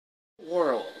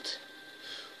world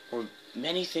where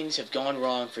many things have gone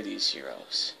wrong for these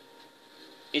heroes.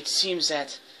 It seems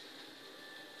that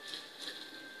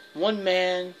one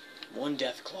man, one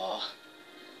Deathclaw,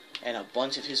 and a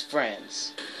bunch of his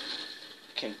friends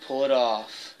can pull it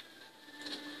off.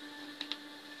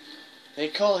 They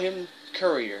call him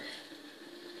Courier,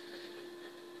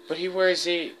 but he wears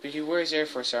Air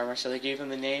Force armor, so they gave him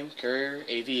the name Courier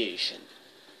Aviation.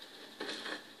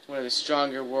 One of the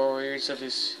stronger warriors of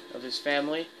his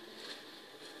family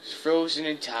is frozen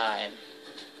in time,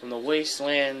 from the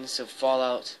wastelands of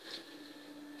Fallout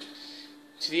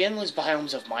to the endless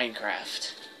biomes of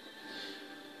Minecraft.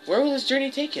 Where will his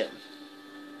journey take him?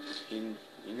 You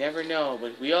never know,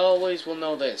 but we always will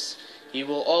know this. He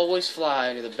will always fly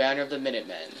under the banner of the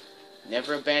Minutemen,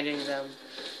 never abandoning them,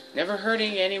 never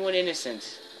hurting anyone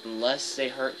innocent, unless they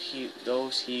hurt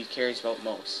those he cares about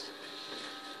most.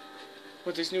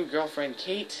 With his new girlfriend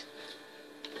Kate,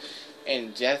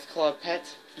 and Deathclaw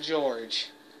pet George,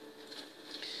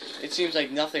 it seems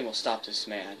like nothing will stop this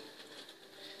man.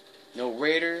 No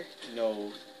Raider,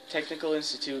 no Technical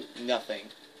Institute, nothing.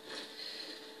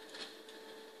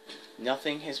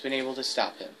 Nothing has been able to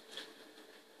stop him.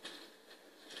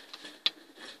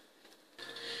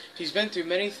 He's been through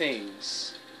many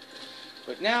things,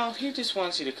 but now he just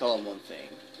wants you to call him one thing.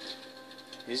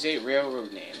 His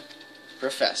railroad name,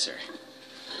 Professor.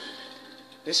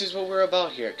 This is what we're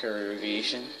about here at Courier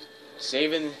Aviation.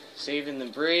 Saving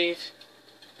the brave,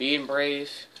 being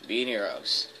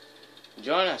heroes.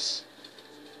 Join us.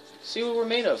 See what we're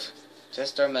made of.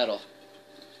 Test our metal.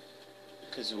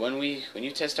 Because when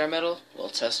you test our metal, we'll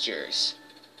test yours.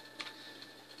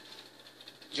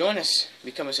 Join us.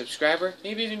 Become a subscriber.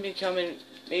 Maybe even join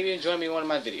me in one of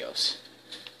my videos.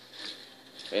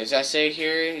 But as I say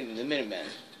here in the Minutemen,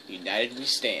 united we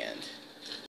stand.